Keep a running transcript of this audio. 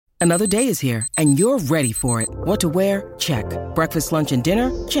Another day is here, and you're ready for it. What to wear? Check. Breakfast, lunch, and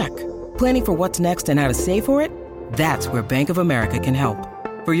dinner? Check. Planning for what's next and how to save for it? That's where Bank of America can help.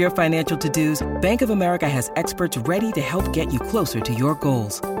 For your financial to-dos, Bank of America has experts ready to help get you closer to your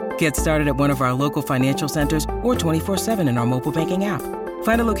goals. Get started at one of our local financial centers or 24/7 in our mobile banking app.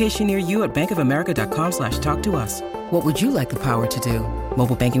 Find a location near you at bankofamerica.com/talktous. What would you like the power to do?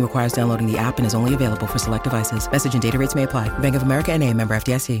 Mobile banking requires downloading the app and is only available for select devices. Message and data rates may apply. Bank of America N.A., member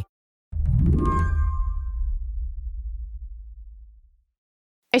FDIC.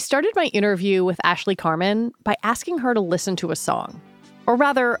 I started my interview with Ashley Carman by asking her to listen to a song, or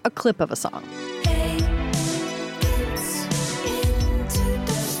rather, a clip of a song.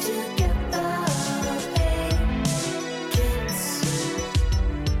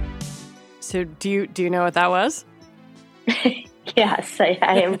 So do you know what that was? Yes, I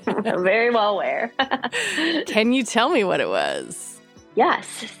am very well aware. Can you tell me what it was?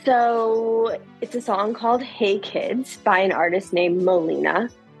 Yes. So it's a song called Hey Kids by an artist named Molina.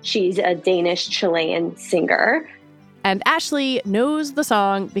 She's a Danish-Chilean singer. And Ashley knows the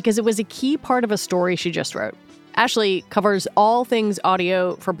song because it was a key part of a story she just wrote. Ashley covers all things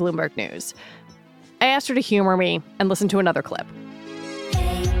audio for Bloomberg News. I asked her to humor me and listen to another clip.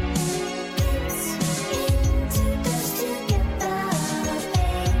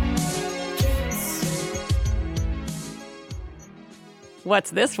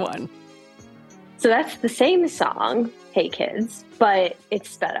 What's this one? So that's the same song, Hey Kids, but it's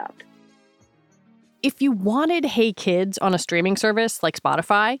sped up. If you wanted Hey Kids on a streaming service like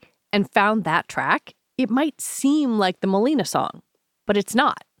Spotify and found that track, it might seem like the Molina song, but it's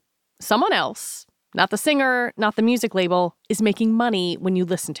not. Someone else, not the singer, not the music label, is making money when you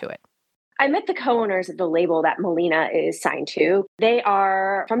listen to it. I met the co-owners of the label that Molina is signed to. They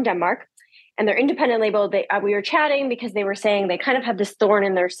are from Denmark. And their independent label, we were chatting because they were saying they kind of had this thorn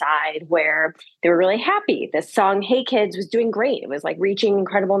in their side where they were really happy. This song, Hey Kids, was doing great. It was like reaching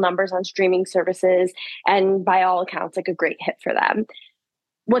incredible numbers on streaming services and by all accounts, like a great hit for them.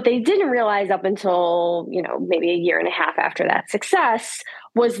 What they didn't realize up until, maybe a year and a half after that success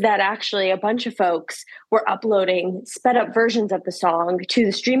was that actually a bunch of folks were uploading sped up versions of the song to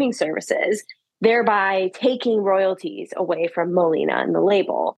the streaming services, thereby taking royalties away from Molina and the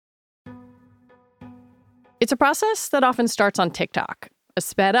label. It's a process that often starts on TikTok. A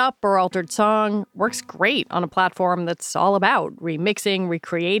sped up or altered song works great on a platform that's all about remixing,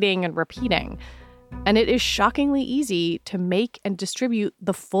 recreating, and repeating. And it is shockingly easy to make and distribute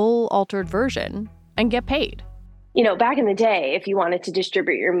the full altered version and get paid. Back in the day, if you wanted to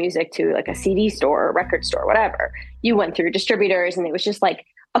distribute your music to like a CD store or record store, whatever, you went through distributors and it was just like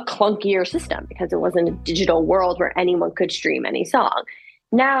a clunkier system because it wasn't a digital world where anyone could stream any song.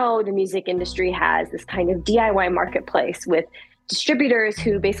 Now the music industry has this kind of DIY marketplace with distributors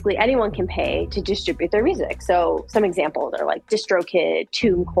who basically anyone can pay to distribute their music. So some examples are like DistroKid,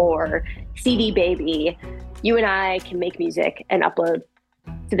 TuneCore, CD Baby. You and I can make music and upload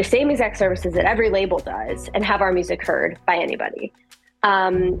to the same exact services that every label does and have our music heard by anybody.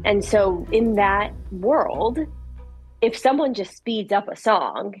 And so in that world, if someone just speeds up a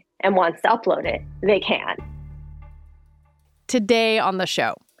song and wants to upload it, they can. Today on the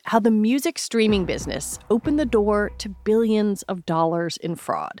show, how the music streaming business opened the door to billions of dollars in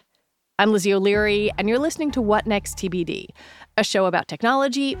fraud. I'm Lizzie O'Leary, and you're listening to What Next TBD, a show about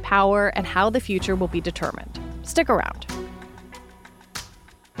technology, power, and how the future will be determined. Stick around.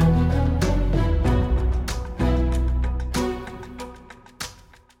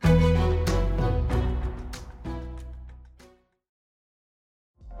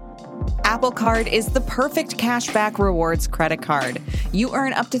 Apple Card is the perfect cashback rewards credit card. You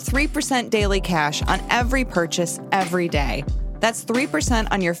earn up to 3% daily cash on every purchase every day. That's 3%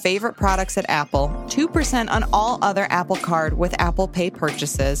 on your favorite products at Apple, 2% on all other Apple Card with Apple Pay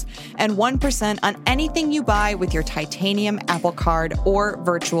purchases, and 1% on anything you buy with your titanium Apple Card or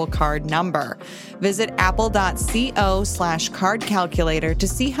virtual card number. Visit apple.co/card calculator to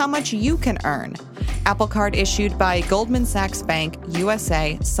see how much you can earn. Apple Card issued by Goldman Sachs Bank,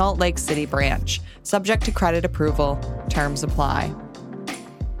 USA, Salt Lake City branch. Subject to credit approval. Terms apply.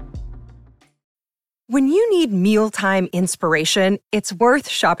 When you need mealtime inspiration, it's worth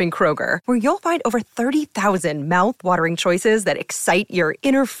shopping Kroger, where you'll find over 30,000 mouth-watering choices that excite your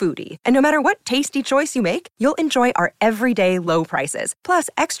inner foodie. And no matter what tasty choice you make, you'll enjoy our everyday low prices, plus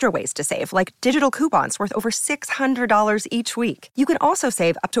extra ways to save, like digital coupons worth over $600 each week. You can also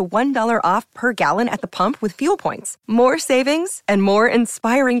save up to $1 off per gallon at the pump with fuel points. More savings and more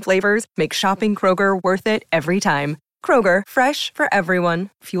inspiring flavors make shopping Kroger worth it every time. Kroger, fresh for everyone.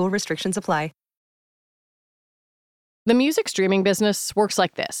 Fuel restrictions apply. The music streaming business works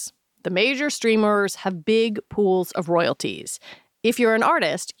like this. The major streamers have big pools of royalties. If you're an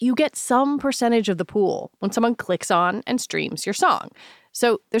artist, you get some percentage of the pool when someone clicks on and streams your song.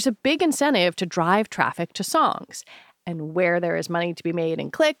 So there's a big incentive to drive traffic to songs. And where there is money to be made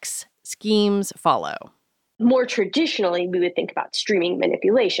in clicks, schemes follow. More traditionally, we would think about streaming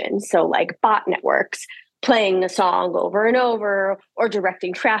manipulation. So like bot networks playing a song over and over or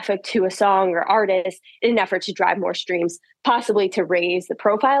directing traffic to a song or artist in an effort to drive more streams, possibly to raise the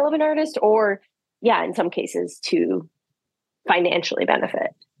profile of an artist or, in some cases, to financially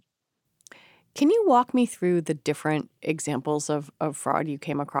benefit. Can you walk me through the different examples of fraud you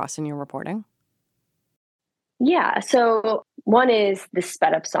came across in your reporting? Yeah. So one is the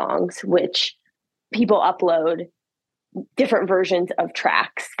sped up songs, which people upload different versions of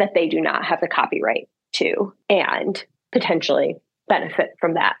tracks that they do not have the copyright to and potentially benefit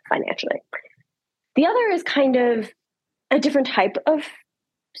from that financially. The other is kind of a different type of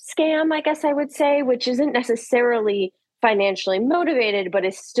scam, I guess I would say, which isn't necessarily financially motivated, but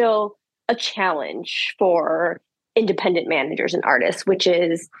is still a challenge for independent managers and artists, which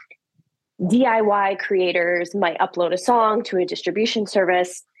is DIY creators might upload a song to a distribution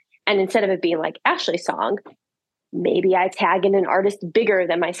service. And instead of it being like Ashley's song, maybe I tag in an artist bigger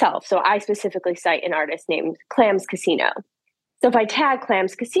than myself. So I specifically cite an artist named Clams Casino. So if I tag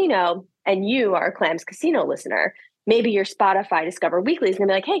Clams Casino and you are a Clams Casino listener, maybe your Spotify Discover Weekly is going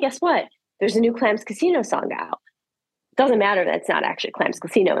to be like, hey, guess what? There's a new Clams Casino song out. Doesn't matter that it's not actually Clams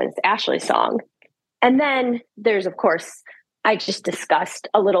Casino and it's Ashley's song. And then there's, of course, I just discussed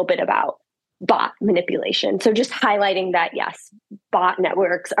a little bit about bot manipulation. So just highlighting that, yes, bot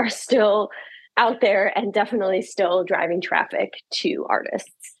networks are still out there and definitely still driving traffic to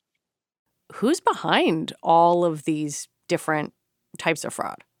artists. Who's behind all of these different types of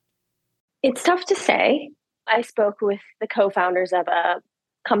fraud? It's tough to say. I spoke with the co-founders of a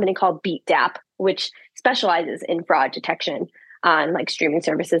company called BeatDap, which specializes in fraud detection on like streaming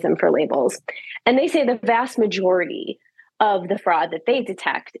services and for labels. And they say the vast majority of the fraud that they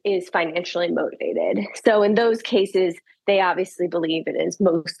detect is financially motivated. So in those cases, they obviously believe it is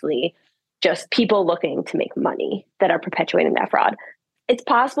mostly just people looking to make money that are perpetuating that fraud. It's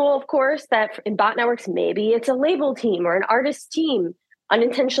possible, of course, that in bot networks, maybe it's a label team or an artist team,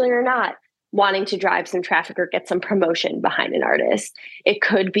 unintentionally or not, wanting to drive some traffic or get some promotion behind an artist. It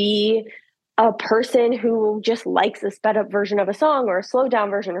could be a person who just likes a sped up version of a song or a slowed down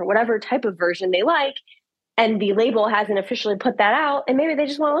version or whatever type of version they like. And the label hasn't officially put that out, and maybe they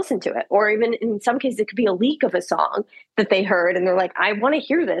just want to listen to it. Or even in some cases, it could be a leak of a song that they heard, and they're like, I want to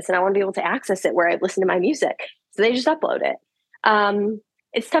hear this, and I want to be able to access it where I listen to my music. So they just upload it.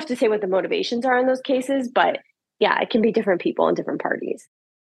 It's tough to say what the motivations are in those cases, but yeah, it can be different people and different parties.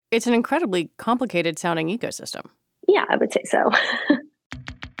 It's an incredibly complicated sounding ecosystem. Yeah, I would say so.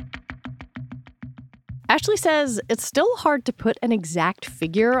 Ashley says it's still hard to put an exact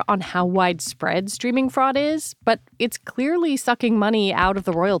figure on how widespread streaming fraud is, but it's clearly sucking money out of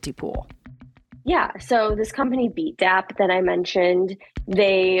the royalty pool. Yeah, so this company BeatDap that I mentioned,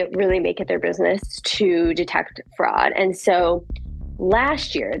 they really make it their business to detect fraud. And so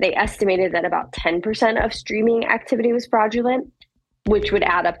last year, they estimated that about 10% of streaming activity was fraudulent, which would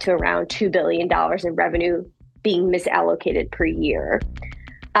add up to around $2 billion in revenue being misallocated per year.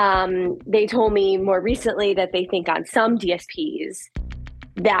 They told me more recently that they think on some DSPs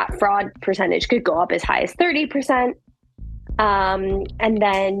that fraud percentage could go up as high as 30%. And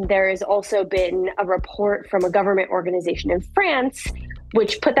then there has also been a report from a government organization in France,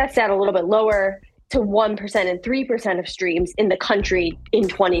 which put that stat a little bit lower to 1% and 3% of streams in the country in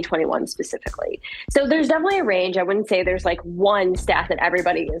 2021 specifically. So there's definitely a range. I wouldn't say there's like one stat that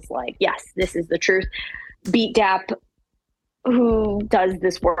everybody is like, yes, this is the truth. BeatDap, who does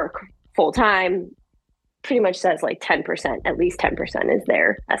this work full time, pretty much says like 10%, at least 10% is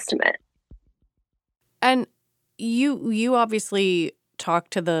their estimate. And you obviously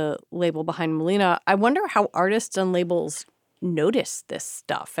talked to the label behind Molina. I wonder how artists and labels notice this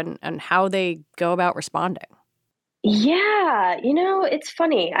stuff and how they go about responding. Yeah, it's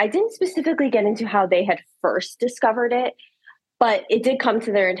funny. I didn't specifically get into how they had first discovered it, but it did come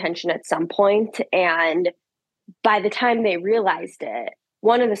to their attention at some point. And by the time they realized it,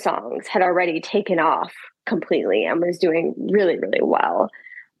 one of the songs had already taken off completely and was doing really, really well.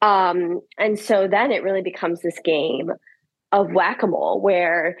 And so then it really becomes this game of whack-a-mole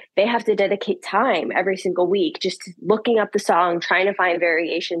where they have to dedicate time every single week just to looking up the song, trying to find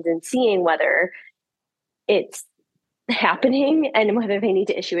variations and seeing whether it's happening and whether they need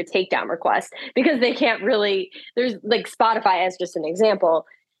to issue a takedown request, because they can't really, there's like Spotify as just an example.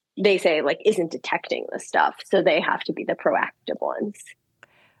 they say like isn't detecting this stuff. So they have to be the proactive ones.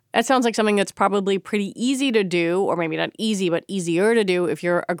 That sounds like something that's probably pretty easy to do, or maybe not easy, but easier to do if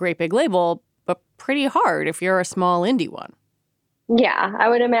you're a great big label, but pretty hard if you're a small indie one. Yeah, I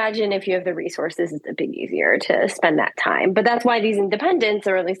would imagine if you have the resources, it's a bit easier to spend that time. But that's why these independents,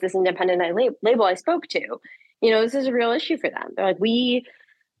 or at least this independent label I spoke to, this is a real issue for them. They're like, we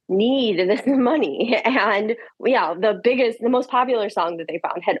need this money. And yeah, the most popular song that they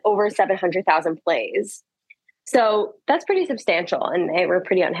found had over 700,000 plays. So that's pretty substantial. And they were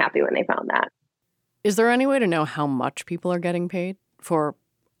pretty unhappy when they found that. Is there any way to know how much people are getting paid for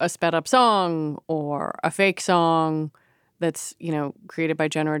a sped up song or a fake song that's, created by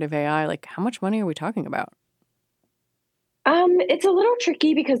generative AI? Like, how much money are we talking about? It's a little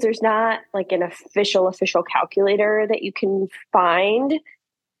tricky because there's not like an official calculator that you can find.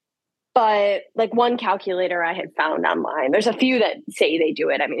 But like one calculator I had found online, there's a few that say they do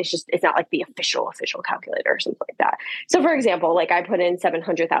it. I mean, it's not like the official calculator or something like that. So for example, like I put in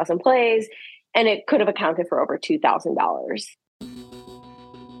 700,000 plays and it could have accounted for over $2,000.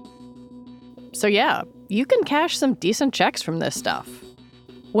 So yeah, you can cash some decent checks from this stuff.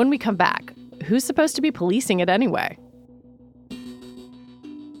 When we come back, who's supposed to be policing it anyway?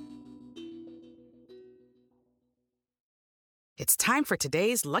 It's time for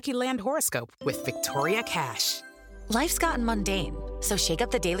today's Lucky Land horoscope with Victoria Cash. Life's gotten mundane, so shake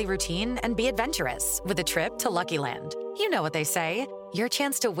up the daily routine and be adventurous with a trip to Lucky Land. You know what they say, your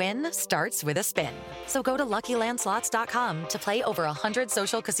chance to win starts with a spin. So go to LuckyLandSlots.com to play over 100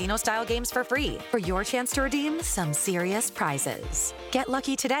 social casino-style games for free for your chance to redeem some serious prizes. Get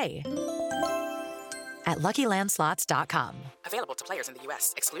lucky today at LuckyLandSlots.com. Available to players in the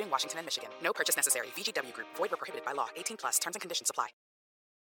U.S., excluding Washington and Michigan. No purchase necessary. VGW Group. Void where prohibited by law. 18+. Terms and conditions apply.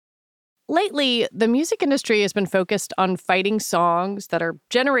 Lately, the music industry has been focused on fighting songs that are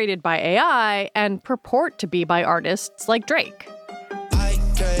generated by AI and purport to be by artists like Drake. I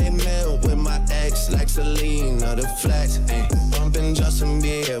came in with my ex like Selena, the flex, bumping Justin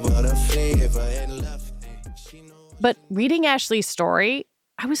Bieber, the flavor and left. But reading Ashley's story,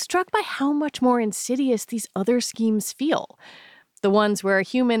 I was struck by how much more insidious these other schemes feel. The ones where a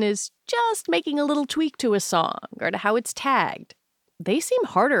human is just making a little tweak to a song or to how it's tagged. They seem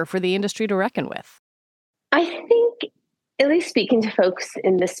harder for the industry to reckon with. I think, at least speaking to folks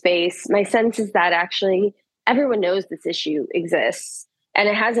in this space, my sense is that actually everyone knows this issue exists and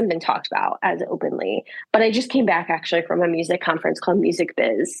it hasn't been talked about as openly. But I just came back actually from a music conference called Music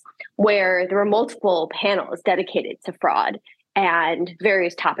Biz, where there were multiple panels dedicated to fraud and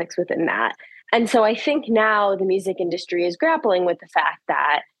various topics within that. And so I think now the music industry is grappling with the fact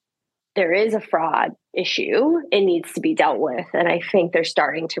that there is a fraud issue. It needs to be dealt with. And I think they're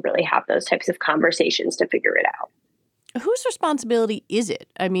starting to really have those types of conversations to figure it out. Whose responsibility is it?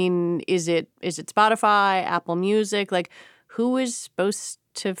 I mean, is it Spotify, Apple Music? Like, who is supposed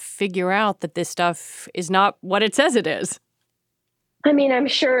to figure out that this stuff is not what it says it is? I mean, I'm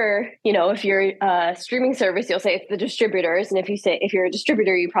sure, if you're a streaming service, you'll say it's the distributors. And if you're a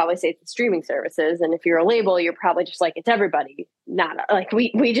distributor, you probably say it's the streaming services. And if you're a label, you're probably just like, it's everybody. Not like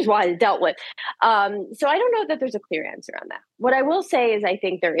we just want it dealt with. So I don't know that there's a clear answer on that. What I will say is I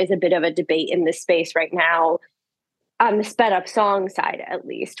think there is a bit of a debate in this space right now on the sped up song side, at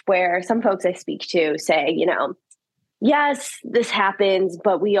least, where some folks I speak to say, yes, this happens,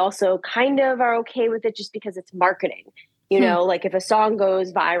 but we also kind of are okay with it just because it's marketing. Like if a song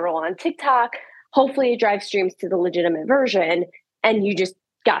goes viral on TikTok, hopefully it drives streams to the legitimate version and you just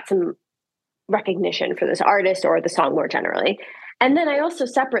got some recognition for this artist or the song more generally. And then I also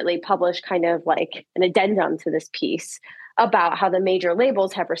separately published kind of like an addendum to this piece about how the major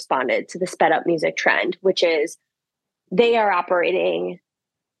labels have responded to the sped up music trend, which is they are operating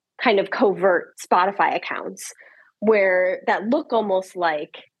kind of covert Spotify accounts where that look almost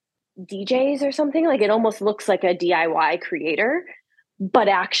like DJs or something. Like it almost looks like a DIY creator, but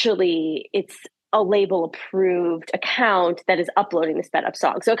actually it's a label approved account that is uploading the sped up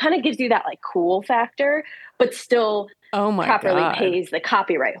song. So it kind of gives you that like cool factor, but still properly pays the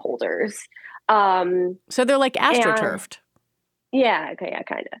copyright holders. So they're like astroturfed. Yeah,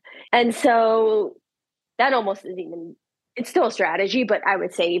 kind of. And so that almost is it's still a strategy, but I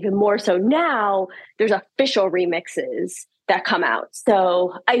would say even more so now there's official remixes that come out.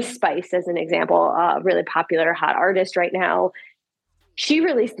 So Ice Spice, as an example, a really popular hot artist right now, she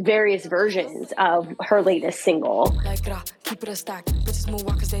released various versions of her slowest single,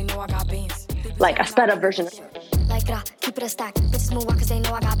 like a sped up version,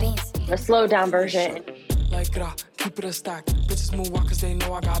 a slowed down version,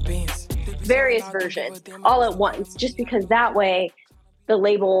 various versions all at once, just because that way the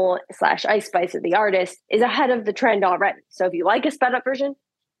label / Ice Spice or the artist is ahead of the trend already. So if you like a sped up version,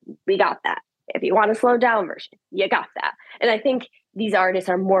 we got that. If you want a slowed down version, you got that. And I think these artists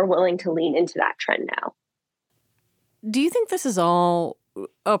are more willing to lean into that trend now. Do you think this is all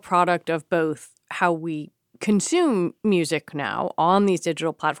a product of both how we consume music now on these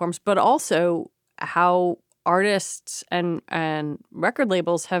digital platforms, but also how artists and record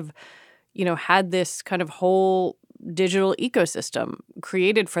labels have, had this kind of whole digital ecosystem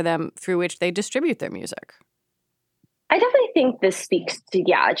created for them through which they distribute their music? I definitely think this speaks to,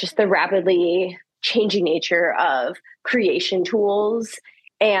 just the rapidly changing nature of creation tools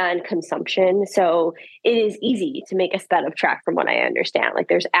and consumption. So it is easy to make a sped up track from what I understand. Like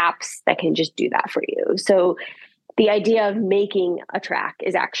there's apps that can just do that for you. So the idea of making a track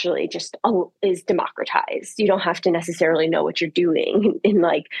is actually is democratized. You don't have to necessarily know what you're doing in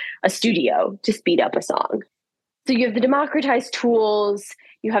like a studio to speed up a song. So you have the democratized tools,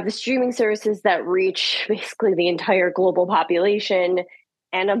 you have the streaming services that reach basically the entire global population,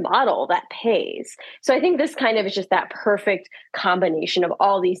 and a model that pays. So I think this kind of is just that perfect combination of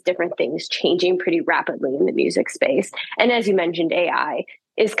all these different things changing pretty rapidly in the music space. And as you mentioned, AI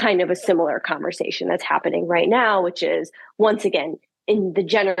is kind of a similar conversation that's happening right now, which is, once again, in the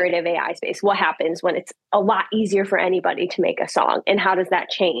generative AI space, what happens when it's a lot easier for anybody to make a song? And how does that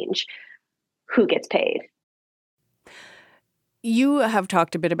change who gets paid? You have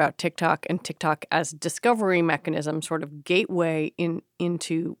talked a bit about TikTok and TikTok as discovery mechanism, sort of gateway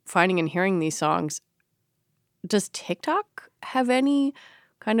into finding and hearing these songs. Does TikTok have any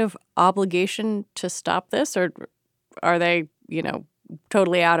kind of obligation to stop this, or are they,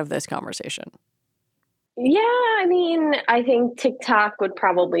 totally out of this conversation? Yeah, I mean, I think TikTok would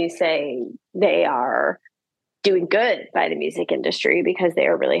probably say they are doing good by the music industry because they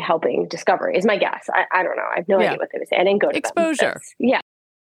are really helping discovery, is my guess. I don't know. I have no idea what they would say. I didn't go to exposure. Them, yeah.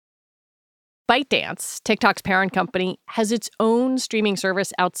 ByteDance, TikTok's parent company, has its own streaming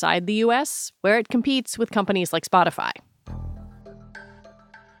service outside the U.S. where it competes with companies like Spotify.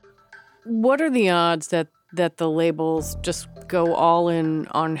 What are the odds that the labels just go all in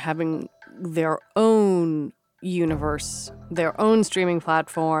on having their own universe, their own streaming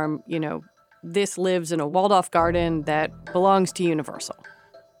platform? This lives in a walled-off garden that belongs to Universal.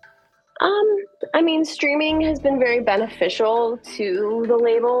 I mean, streaming has been very beneficial to the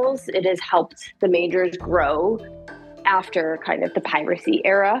labels. It has helped the majors grow after kind of the piracy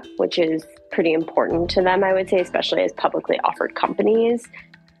era, which is pretty important to them, I would say, especially as publicly offered companies.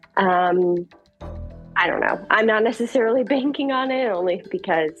 I don't know. I'm not necessarily banking on it, only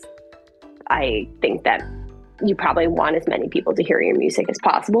because I think that you probably want as many people to hear your music as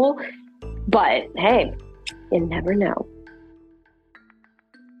possible. But hey, you never know.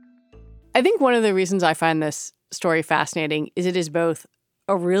 I think one of the reasons I find this story fascinating is it is both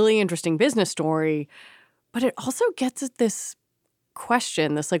a really interesting business story, but it also gets at this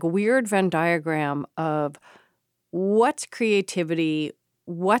question, this like weird Venn diagram of what's creativity,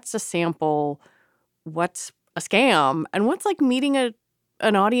 what's a sample, what's a scam, and what's like meeting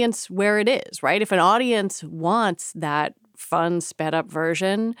an audience where it is, right? If an audience wants that fun, sped up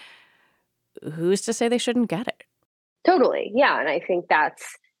version, who's to say they shouldn't get it? Totally. Yeah. And I think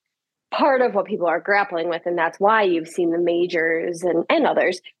that's part of what people are grappling with. And that's why you've seen the majors and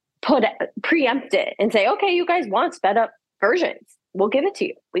others preempt it and say, okay, you guys want sped up versions. We'll give it to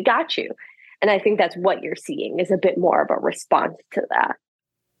you. We got you. And I think that's what you're seeing is a bit more of a response to that.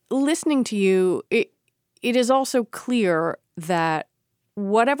 Listening to you, it is also clear that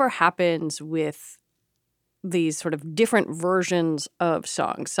whatever happens with these sort of different versions of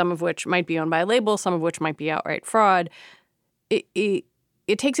songs, some of which might be owned by a label, some of which might be outright fraud, it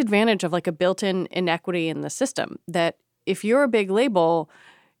takes advantage of like a built-in inequity in the system that if you're a big label,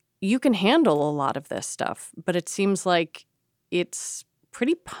 you can handle a lot of this stuff. But it seems like it's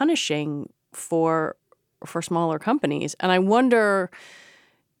pretty punishing for smaller companies. And I wonder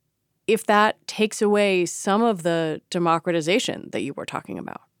if that takes away some of the democratization that you were talking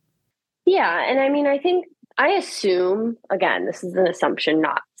about. Yeah. And I mean, I assume, again, this is an assumption,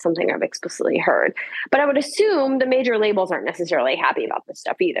 not something I've explicitly heard, but I would assume the major labels aren't necessarily happy about this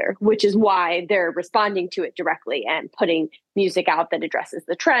stuff either, which is why they're responding to it directly and putting music out that addresses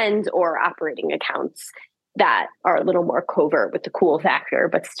the trends or operating accounts that are a little more covert with the cool factor,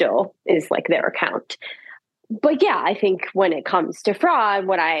 but still is like their account. But yeah, I think when it comes to fraud,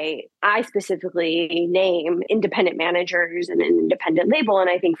 what I specifically name independent managers and an independent label. And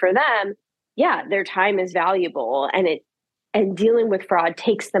I think for them, yeah, their time is valuable and dealing with fraud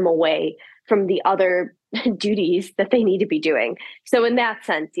takes them away from the other duties that they need to be doing. So in that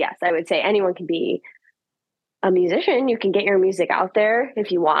sense, yes, I would say anyone can be a musician, you can get your music out there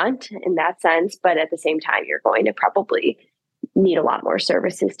if you want in that sense. But at the same time, you're going to probably need a lot more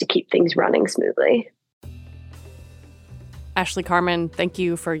services to keep things running smoothly. Ashley Carman, thank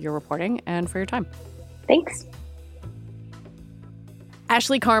you for your reporting and for your time. Thanks.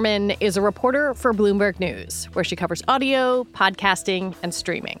 Ashley Carman is a reporter for Bloomberg News, where she covers audio, podcasting, and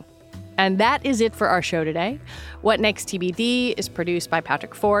streaming. And that is it for our show today. What Next TBD is produced by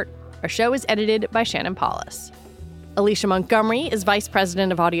Patrick Fort. Our show is edited by Shannon Paulus. Alicia Montgomery is vice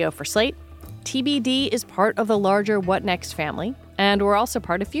president of audio for Slate. TBD is part of the larger What Next family. And we're also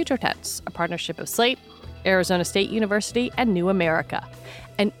part of Future Tense, a partnership of Slate, Arizona State University, and New America.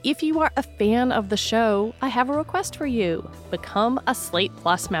 And if you are a fan of the show, I have a request for you. Become a Slate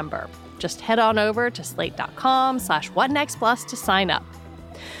Plus member. Just head on over to slate.com/whatnextplus to sign up.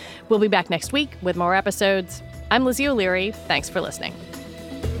 We'll be back next week with more episodes. I'm Lizzie O'Leary. Thanks for listening.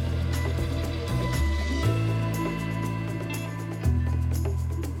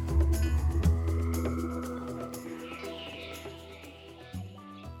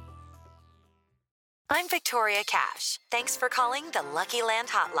 I'm Victoria Cash. Thanks for calling the Lucky Land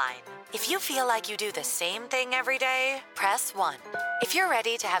Hotline. If you feel like you do the same thing every day, press 1. If you're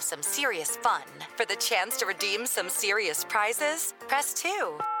ready to have some serious fun for the chance to redeem some serious prizes, press 2.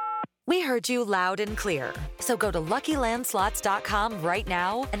 We heard you loud and clear. So go to LuckyLandSlots.com right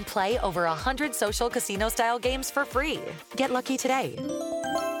now and play over 100 social casino-style games for free. Get lucky today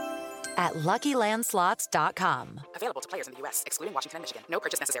at LuckyLandSlots.com. Available to players in the U.S., excluding Washington and Michigan. No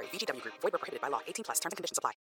purchase necessary. VGW Group. Void where prohibited by law. 18+. Terms and conditions apply.